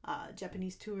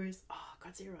 Japanese tourists. Oh,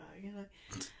 Godzilla,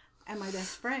 And my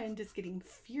best friend is getting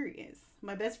furious.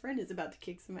 My best friend is about to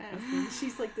kick some ass. And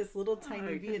she's like this little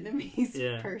tiny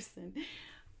Vietnamese person.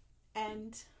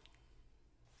 And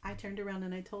I turned around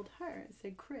and I told her, I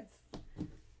said, "Chris,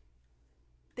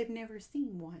 they've never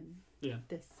seen one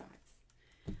this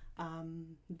size.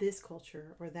 This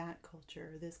culture or that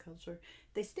culture or this culture,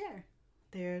 they stare.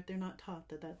 They're not taught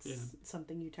that that's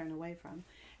something you turn away from."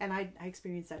 And I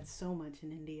experienced that so much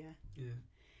in India. Yeah.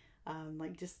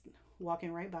 Like just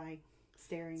walking right by,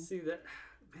 staring. See that,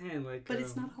 man, like. But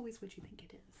it's not always what you think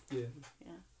it is. Yeah.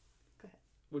 Yeah. Go ahead.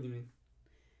 What do you mean?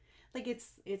 Like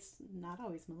it's not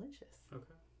always malicious. Okay.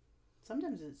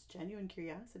 Sometimes it's genuine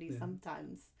curiosity. Yeah.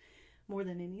 Sometimes more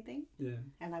than anything. Yeah.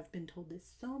 And I've been told this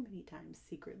so many times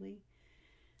secretly,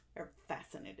 or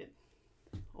fascinated,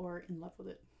 or in love with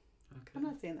it. Okay. I'm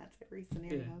not saying that's every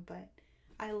scenario, but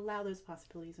I allow those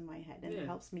possibilities in my head, and it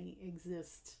helps me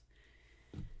exist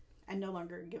and no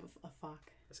longer give a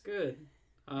fuck. That's good.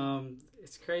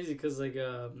 It's crazy because like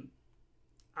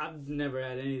I've never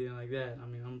had anything like that. I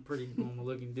mean, I'm a pretty normal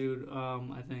looking dude,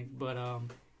 I think, but I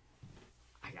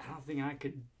don't think I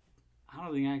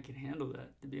could handle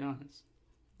that, to be honest.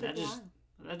 That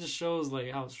just shows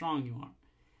like how strong you are.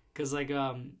 Cause like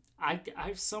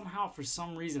I somehow, for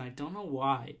some reason, I don't know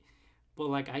why, but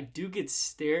like I do get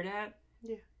stared at.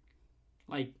 Yeah.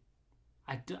 Like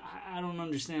I don't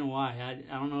understand why.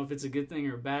 I don't know if it's a good thing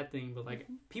or a bad thing, but like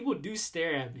people do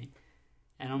stare at me.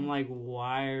 And I'm like,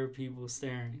 why are people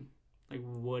staring? Like,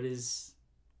 what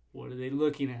are they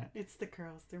looking at? It's the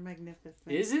curls. They're magnificent.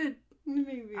 Is it?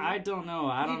 Maybe. I don't know.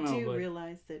 I don't know. You do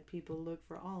realize that people look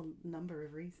for all number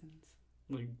of reasons.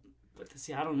 Like, but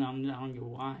see, I don't know. I don't get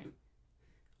why.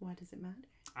 Why does it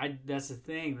matter? That's the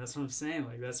thing. That's what I'm saying.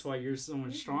 Like, that's why you're so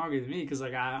much stronger than me. Because,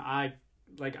 like, I'm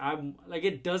like,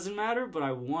 it doesn't matter, but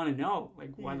I want to know.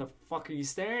 Like, why the fuck are you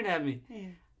staring at me? Yeah.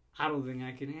 I don't think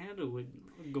I can handle with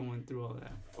going through all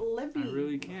that. I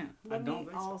really can't. Let me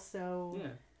also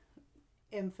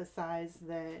emphasize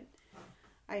that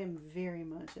I am very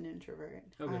much an introvert.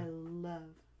 Okay. I love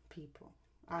people.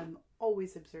 I'm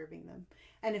always observing them.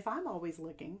 And if I'm always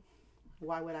looking,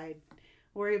 why would I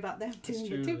worry about them doing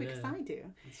it too? Because I do.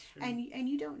 And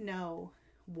you don't know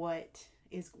what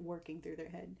is working through their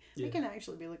head. They can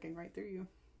actually be looking right through you.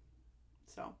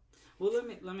 So... Well,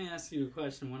 let me ask you a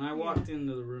question. When I walked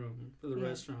into the room for the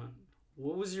restaurant,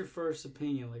 what was your first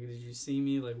opinion? Like, did you see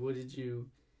me? Like, what did you...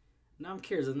 Now I'm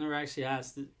curious. I've never actually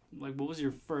asked it. Like, what was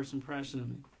your first impression of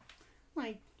me?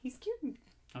 Like, he's cute.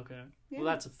 Okay. Yeah. Well,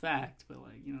 that's a fact, but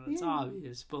like, you know, that's Yeah.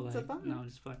 obvious. But It's a like, fact. no, I'm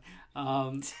just playing.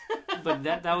 But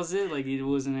that was it. Like, it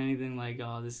wasn't anything like,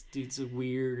 oh, this dude's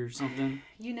weird or something.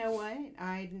 You know what?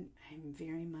 I'm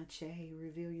very much a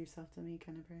reveal yourself to me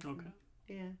kind of person. Okay.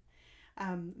 Yeah.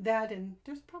 That, and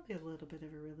there's probably a little bit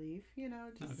of a relief, you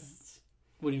know, just... Okay.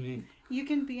 What do you mean? You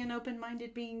can be an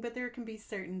open-minded being, but there can be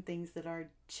certain things that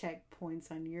are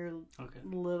checkpoints on your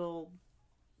little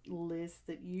list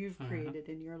that you've created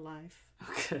in your life.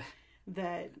 Okay.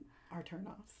 That are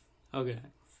turn-offs. Okay.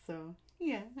 So,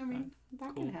 yeah, I mean,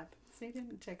 that can happen. So you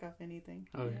didn't check off anything.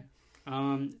 Okay.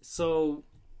 Yeah. So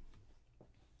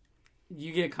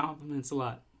you get compliments a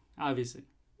lot, obviously.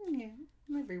 Yeah,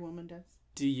 every woman does.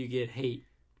 Do you get hate?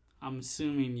 I'm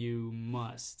assuming you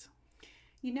must.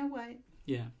 You know what?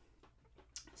 Yeah.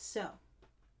 So,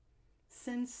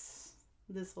 since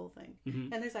this whole thing,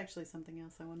 and there's actually something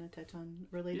else I want to touch on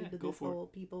related to this whole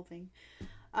people thing.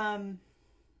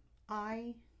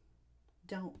 I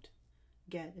don't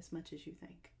get as much as you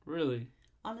think. Really?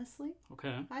 Honestly?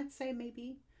 Okay. I'd say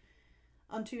maybe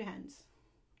on 2 hands.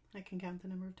 I can count the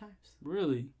number of times.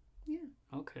 Really? Yeah.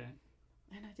 Okay.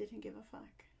 And I didn't give a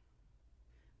fuck.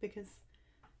 Because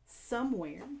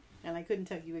somewhere, and I couldn't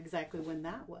tell you exactly when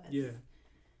that was. Yeah.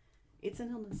 It's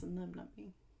an illness in them, not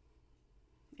me.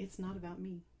 It's not about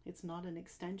me. It's not an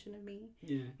extension of me.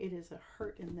 Yeah. It is a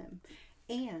hurt in them.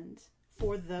 And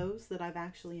for those that I've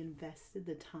actually invested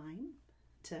the time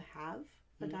to have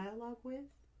a dialogue with,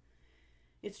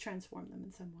 it's transformed them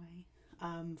in some way.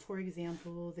 For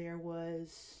example, it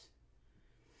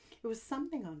was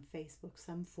something on Facebook,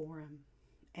 some forum,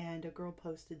 and a girl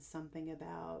posted something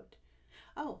about,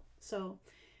 so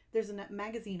there's a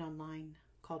magazine online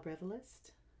called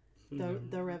Revelist, the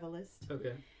Revelist.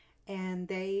 Okay. And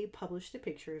they published a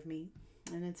picture of me,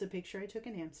 and it's a picture I took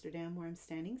in Amsterdam where I'm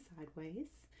standing sideways.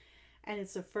 And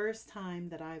it's the first time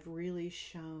that I've really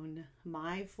shown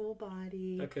my full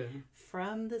body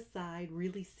from the side,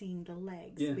 really seeing the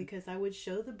legs. Yeah. Because I would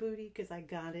show the booty because I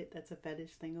got it. That's a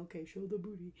fetish thing. Okay, show the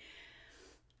booty.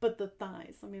 But the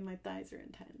thighs, I mean, my thighs are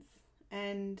intense.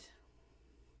 And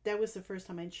that was the first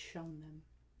time I'd shown them.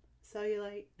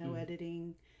 Cellulite, no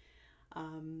editing.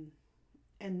 And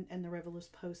the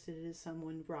Revelist posted it as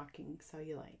someone rocking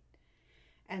cellulite.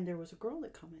 And there was a girl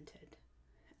that commented.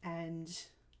 And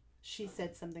she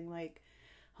said something like,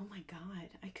 "Oh my God,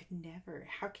 I could never.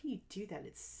 How can you do that?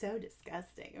 It's so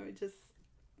disgusting." It was just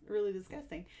really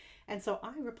disgusting. And so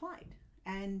I replied.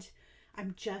 And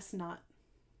I'm just not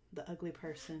the ugly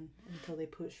person until they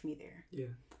push me there.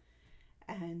 Yeah.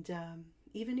 And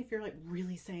even if you're like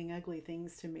really saying ugly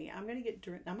things to me, I'm going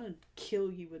to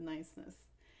kill you with niceness.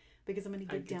 Because I'm going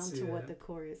to get down to what the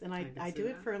core is. And I do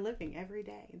it for a living every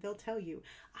day. They'll tell you,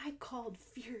 I called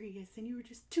furious and you were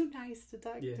just too nice to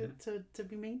talk to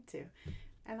be mean to.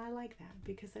 And I like that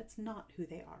because that's not who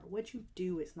they are. What you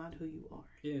do is not who you are.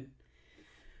 Yeah.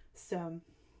 So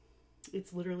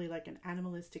it's literally like an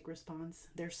animalistic response.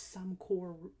 There's some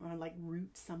core or like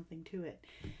root something to it.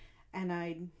 And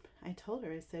I told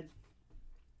her, I said,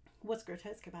 what's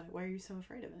grotesque about it? Why are you so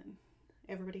afraid of it?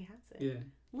 Everybody has it. Yeah.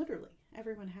 Literally.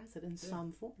 Everyone has it in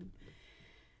some form.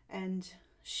 And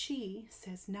she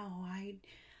says, no, I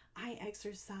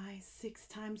exercise 6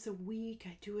 times a week.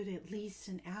 I do it at least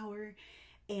an hour.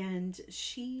 And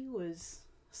she was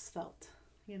svelte.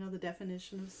 You know, the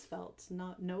definition of svelte.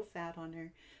 No fat on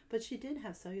her. But she did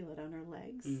have cellulite on her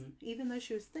legs, even though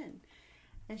she was thin.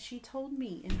 And she told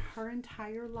me in her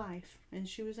entire life, and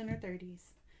she was in her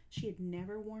 30s, she had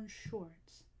never worn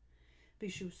shorts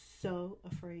because she was so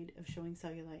afraid of showing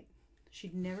cellulite.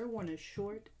 She'd never worn a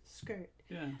short skirt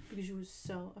because she was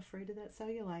so afraid of that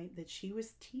cellulite that she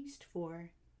was teased for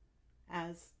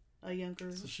as a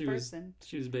younger person.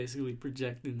 She was basically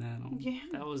projecting that on. Yeah.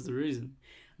 That was the reason.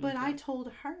 But I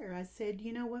told her, I said,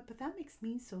 you know what? But that makes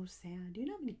me so sad. Do you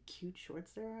know how many cute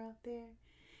shorts there are out there?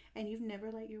 And you've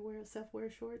never let yourself wear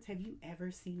shorts? Have you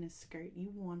ever seen a skirt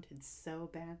you wanted so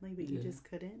badly, but you just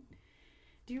couldn't?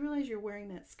 Do you realize you're wearing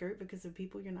that skirt because of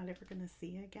people you're not ever going to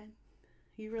see again?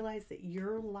 You realize that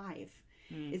your life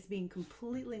is being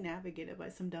completely navigated by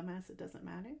some dumbass that doesn't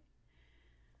matter?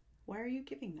 Why are you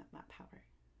giving them that power?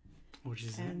 What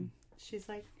is and she's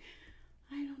like,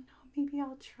 I don't know. Maybe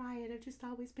I'll try it. I've just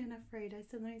always been afraid. I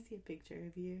said, let me see a picture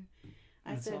of you.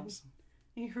 That's awesome.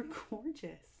 You're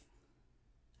gorgeous.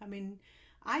 I mean,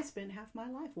 I spent half my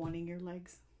life wanting your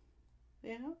legs.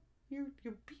 You know? You're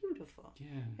beautiful.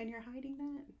 Yeah. And you're hiding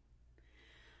that.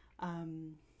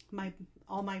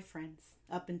 All my friends,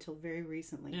 up until very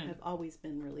recently, have always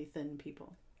been really thin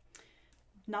people.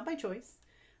 Not by choice,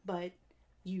 but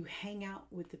you hang out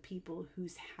with the people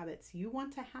whose habits you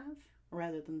want to have,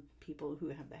 rather than people who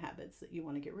have the habits that you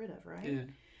want to get rid of, right? Yeah.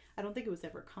 I don't think it was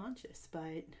ever conscious,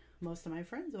 but most of my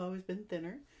friends have always been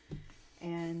thinner.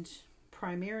 And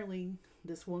primarily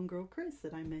this one girl, Chris,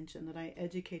 that I mentioned, that I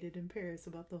educated in Paris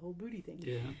about the whole booty thing.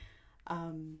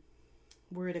 Yeah.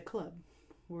 We're at a club.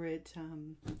 We're at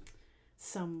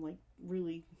some like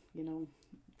really,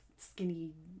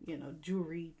 skinny,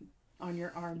 jewelry on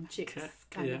your arm chicks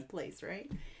kind of place, right?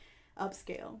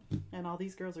 Upscale. And all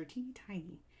these girls are teeny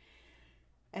tiny.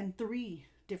 And 3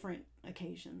 different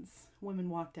occasions, women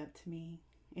walked up to me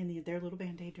in their little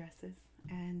Band-Aid dresses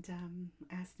and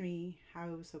asked me how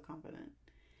I was so confident.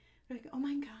 They're like, oh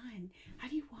my God, how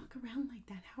do you walk around like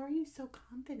that? How are you so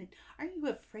confident? Aren't you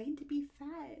afraid to be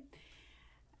fat?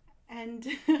 And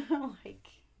like,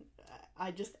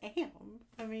 I just am.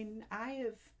 I mean, I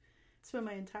have spent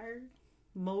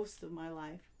most of my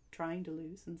life trying to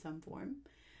lose in some form.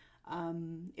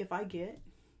 If I get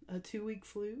a 2-week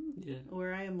flu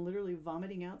where I am literally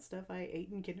vomiting out stuff I ate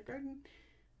in kindergarten,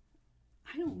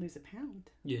 I don't lose a pound.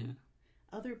 Yeah.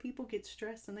 Other people get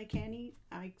stressed and they can't eat.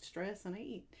 I stress and I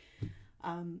eat.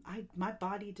 My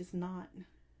body does not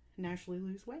naturally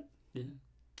lose weight. Yeah.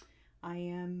 I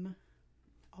am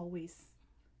always,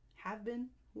 have been,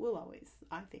 will always,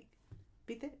 I think,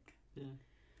 be thick. Yeah.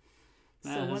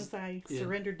 So once I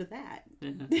surrendered to that.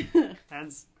 Yeah.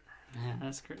 That's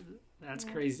crazy. That's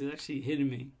crazy. It's actually hitting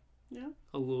me. Yeah.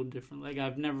 A little different. Like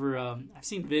I've never, I've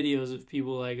seen videos of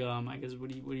people like, I guess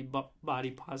what do you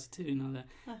body positivity and all that.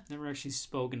 Never actually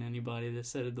spoken to anybody that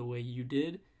said it the way you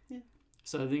did. Yeah.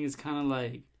 So I think it's kind of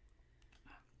like,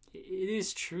 it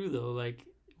is true though. Like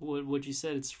what you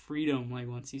said, it's freedom. Like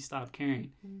once you stop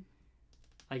caring,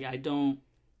 like I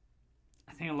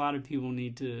think a lot of people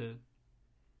need to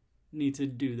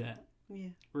do that. Yeah.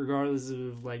 Regardless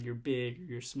of like you're big or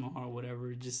you're small or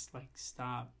whatever, just like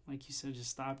stop. Like you said, just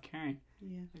stop caring.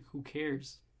 Yeah. Like who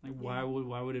cares? Like why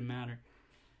would it matter?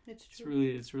 It's true.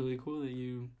 It's really cool that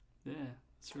you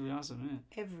it's really awesome, man.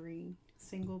 Every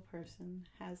single person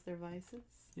has their vices.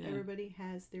 Yeah. Everybody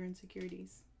has their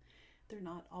insecurities. They're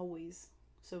not always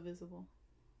so visible.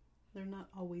 They're not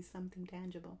always something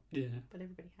tangible. Yeah. But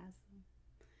everybody has them.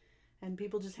 And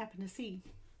people just happen to see.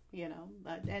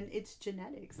 And it's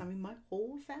genetics. I mean, my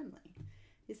whole family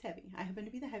is heavy. I happen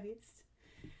to be the heaviest.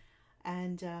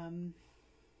 And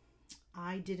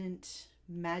I didn't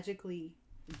magically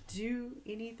do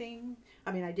anything.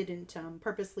 I mean, I didn't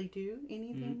purposely do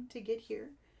anything to get here.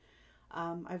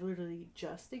 I've literally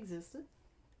just existed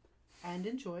and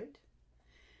enjoyed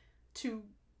to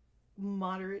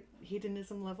moderate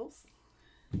hedonism levels.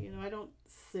 I don't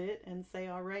sit and say,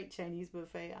 all right, Chinese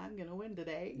buffet, I'm going to win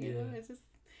today.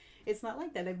 It's not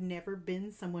like that. I've never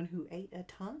been someone who ate a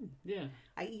ton. Yeah.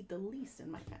 I eat the least in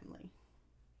my family.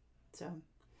 So,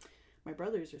 my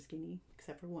brothers are skinny,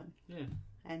 except for one. Yeah.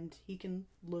 And he can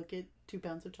look at 2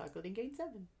 pounds of chocolate and gain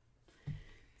 7.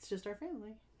 It's just our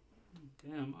family.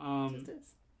 Damn. It just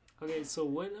is. Okay, so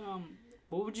what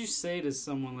would you say to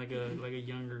someone like a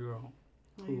younger girl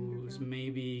who's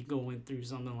maybe going through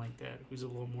something like that, who's a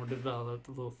little more developed,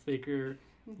 a little thicker,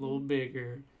 a little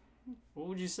bigger? What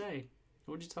would you say?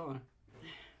 What would you tell her?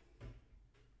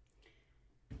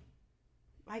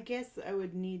 I guess I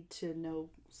would need to know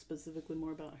specifically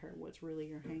more about her, what's really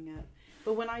her hang up.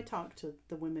 But when I talk to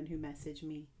the women who message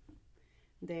me,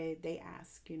 they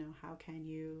ask, how can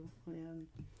you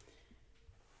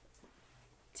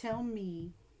tell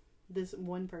me this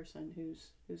one person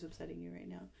who's upsetting you right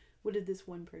now? What did this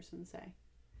one person say?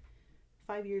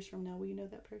 5 years from now, will you know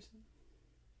that person?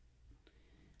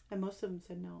 And most of them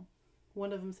said no.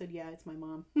 One of them said, yeah, it's my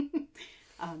mom.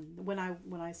 When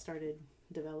I started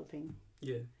developing,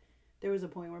 there was a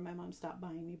point where my mom stopped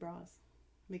buying me bras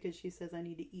because she says I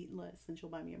need to eat less and she'll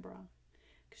buy me a bra.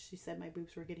 Because she said my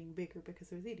boobs were getting bigger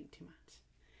because I was eating too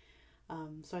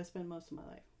much. So I spent most of my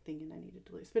life thinking I needed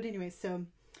to lose. But anyway, so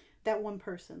that one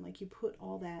person, like you put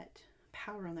all that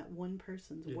power on that one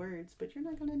person's words, but you're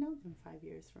not going to know them 5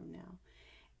 years from now.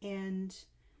 And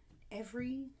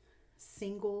every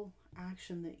single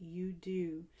action that you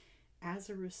do as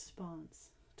a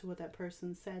response to what that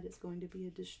person said is going to be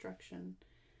a destruction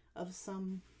of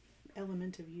some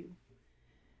element of you.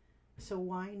 So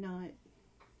why not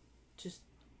just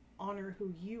honor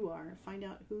who you are, find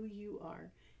out who you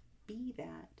are, be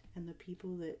that, and the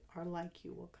people that are like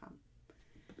you will come.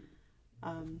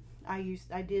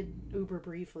 I did Uber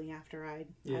briefly after I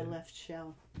left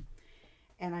Shell,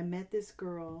 and I met this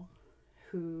girl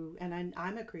who, and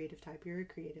I'm a creative type, you're a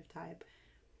creative type.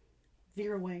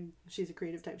 Vera Wang, she's a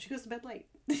creative type. She goes to bed late.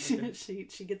 Okay.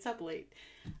 she gets up late.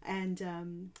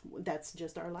 And that's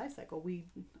just our life cycle. We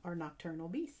are nocturnal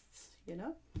beasts,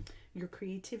 your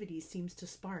creativity seems to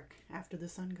spark after the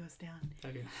sun goes down.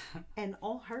 Okay. And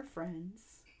all her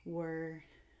friends were,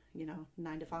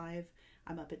 9 to 5.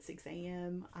 I'm up at 6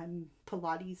 a.m. I'm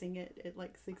Pilatesing it at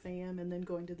like 6 a.m. and then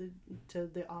going to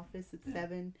the office at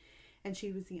 7. And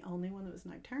she was the only one that was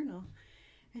nocturnal.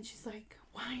 And she's like,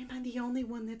 why am I the only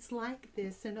one that's like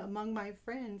this? And among my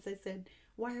friends, I said,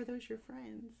 why are those your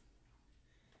friends?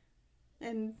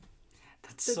 And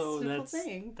that's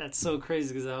so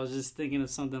crazy, because I was just thinking of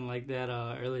something like that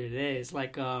earlier today. It's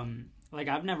like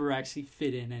I've never actually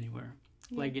fit in anywhere.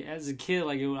 Yeah. Like as a kid,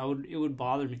 like it would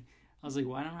bother me. I was like,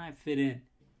 why don't I fit in?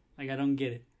 Like I don't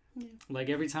get it. Yeah. Like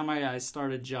every time I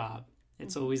start a job,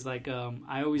 it's always like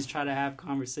I always try to have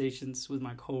conversations with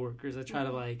my coworkers. I try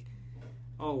to like,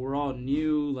 oh, we're all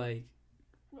new. Like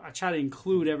I try to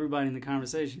include everybody in the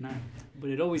conversation. But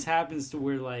it always happens to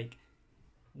where like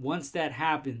once that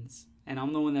happens, and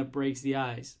I'm the one that breaks the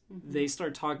ice, they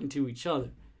start talking to each other,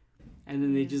 and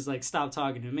then they just like stop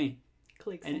talking to me.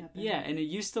 Clicks and happen. Yeah, and it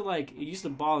used to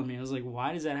bother me. I was like,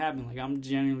 why does that happen? Like I'm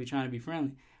genuinely trying to be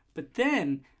friendly, but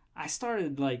then I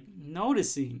started like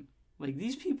noticing like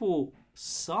these people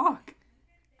suck.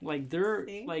 Like they're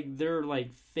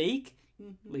fake.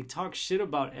 They talk shit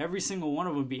about every single one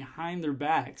of them behind their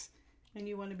backs. And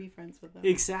you want to be friends with them.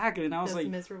 Exactly. And I was like,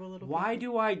 miserable little why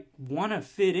do I want to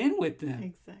fit in with them?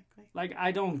 Exactly. Like,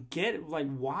 I don't get it.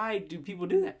 Like, why do people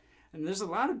do that? And there's a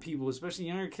lot of people, especially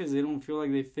younger kids, they don't feel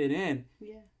like they fit in.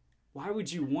 Yeah. Why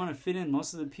would you want to fit in?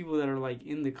 Most of the people that are, like,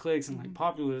 in the cliques and, like,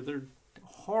 popular, they're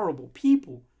horrible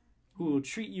people who will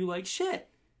treat you like shit.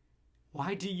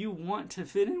 Why do you want to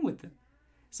fit in with them?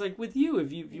 It's like with you,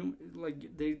 if you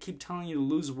like, they keep telling you to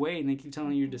lose weight and they keep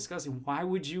telling you you're disgusting. Why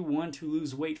would you want to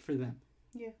lose weight for them?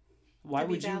 Yeah. Why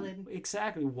would you?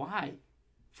 Exactly. Why?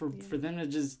 For them to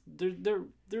just they're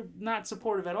not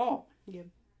supportive at all. Yeah.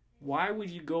 Why would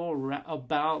you go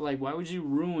about like? Why would you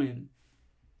ruin?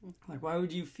 Like, why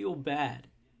would you feel bad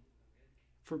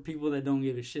for people that don't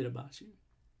give a shit about you?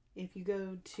 If you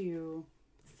go to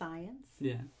science,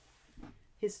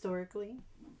 historically,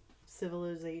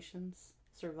 civilizations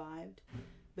survived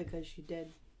because you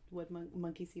did what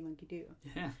monkey see, monkey do.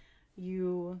 Yeah.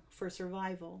 You, for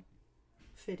survival,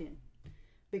 fit in.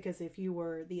 Because if you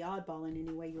were the oddball in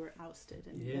any way, you were ousted,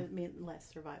 and it meant less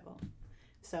survival.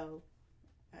 So,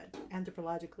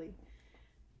 anthropologically,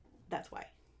 that's why.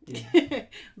 Yeah.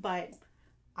 But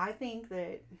I think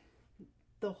that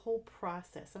the whole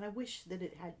process, and I wish that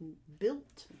it hadn't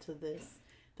built to this,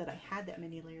 that I had that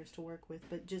many layers to work with,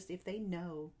 but just if they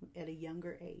know at a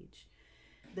younger age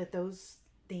that those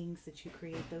things that you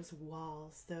create, those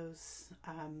walls, those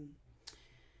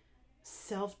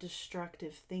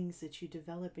self-destructive things that you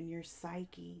develop in your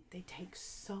psyche, they take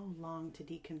so long to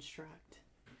deconstruct.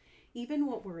 Even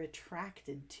what we're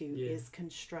attracted to is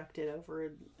constructed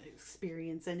over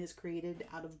experience and is created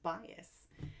out of bias.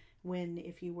 When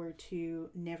if you were to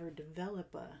never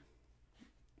develop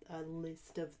a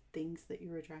list of things that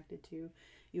you're attracted to,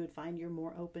 you would find you're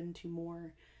more open to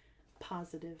more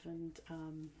positive and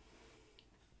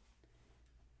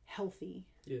healthy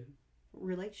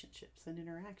relationships and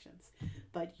interactions.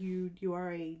 But you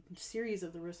are a series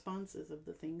of the responses of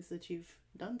the things that you've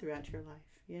done throughout your life,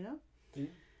 you know? Yeah,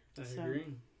 I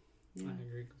agree. Yeah. I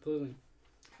agree completely.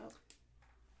 Oh.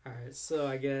 Alright, so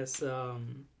I guess I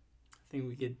think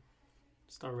we could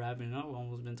start wrapping it up. We've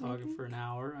almost been talking for an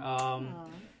hour.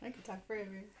 I could talk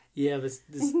forever. Yeah, but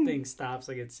this thing stops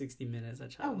like at 60 minutes. I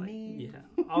try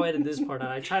I'll edit this part out.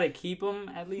 I try to keep them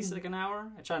at least like an hour.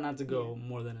 I try not to go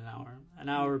more than an hour. An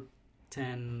hour,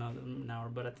 10, an hour,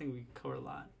 but I think we covered a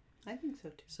lot. I think so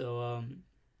too. So,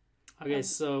 okay,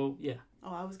 so, yeah.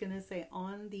 Oh, I was going to say,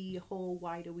 on the whole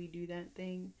why do we do that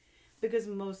thing, because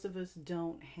most of us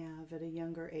don't have, at a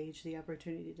younger age, the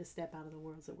opportunity to step out of the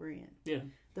worlds that we're in. Yeah.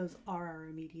 Those are our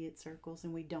immediate circles,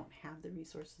 and we don't have the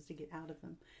resources to get out of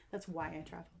them. That's why I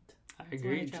traveled. I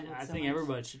agree. I think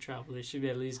everybody should travel. They should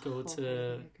at least go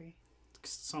to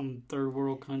some third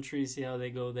world countries, see how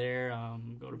they go there,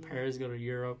 go to Paris, go to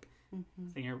Europe. Mm-hmm.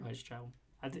 I think everybody should travel.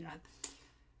 It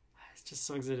just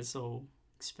sucks that it's so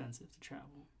expensive to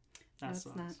travel. That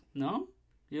sucks. Not. No?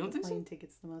 You don't think so? Plane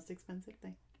ticket's the most expensive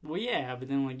thing. Well, yeah, but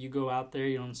then like you go out there,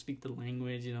 you don't speak the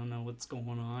language, you don't know what's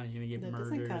going on, you're gonna get murdered or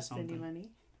something. That doesn't cost any money.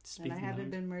 And I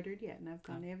haven't been murdered yet, and I've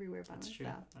gone everywhere by myself. True.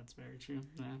 That's very true.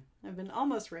 Yeah. I've been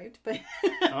almost raped, but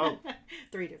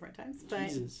 3 different times. But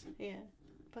Jesus. Yeah,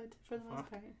 but for the most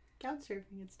part, couch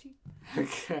surfing, it's cheap.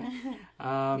 Okay.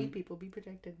 Need people, be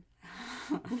protected.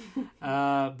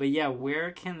 But yeah,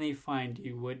 where can they find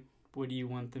you? What do you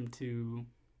want them to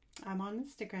I'm on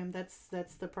Instagram.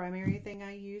 That's the primary thing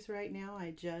I use right now.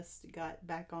 I just got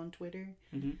back on Twitter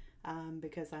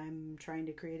because I'm trying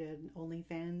to create an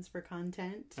OnlyFans for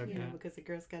content. Okay. You know, because the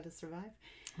girls got to survive.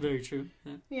 Very true.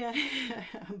 Yeah.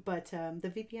 But the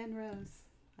VPN Rose,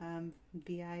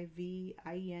 VIVINNE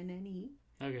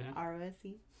Okay.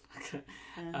 ROSE. Okay.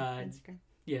 Instagram.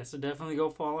 Yeah, so definitely go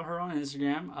follow her on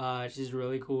Instagram. She's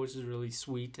really cool. She's really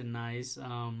sweet and nice.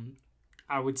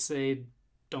 I would say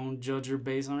don't judge her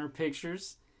based on her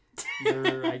pictures.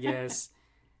 I guess,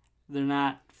 they're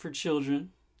not for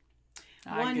children.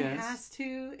 One has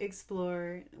to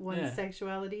explore one's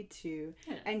sexuality too,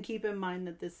 and keep in mind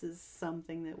that this is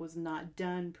something that was not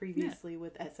done previously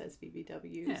with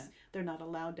SSBBWs. Yeah. They're not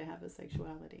allowed to have a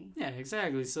sexuality. Yeah,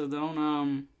 exactly. So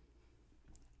don't,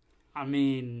 I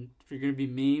mean, if you're going to be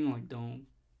mean, like, don't.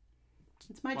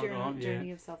 It's my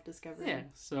journey of self-discovery. Yeah,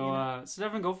 so so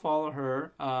definitely go follow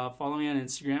her. Follow me on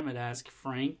Instagram at Ask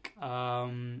Frank.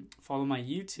 Follow my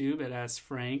YouTube at Ask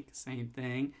Frank. Same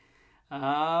thing.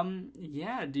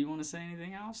 Yeah, do you want to say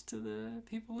anything else to the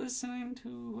people listening,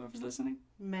 to whoever's listening?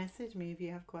 Message me if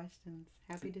you have questions.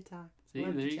 Happy to talk. See,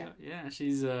 there you go. Yeah,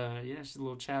 she's a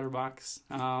little chatterbox.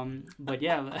 But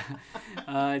yeah,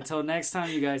 until next time,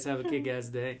 you guys have a kick-ass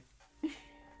day.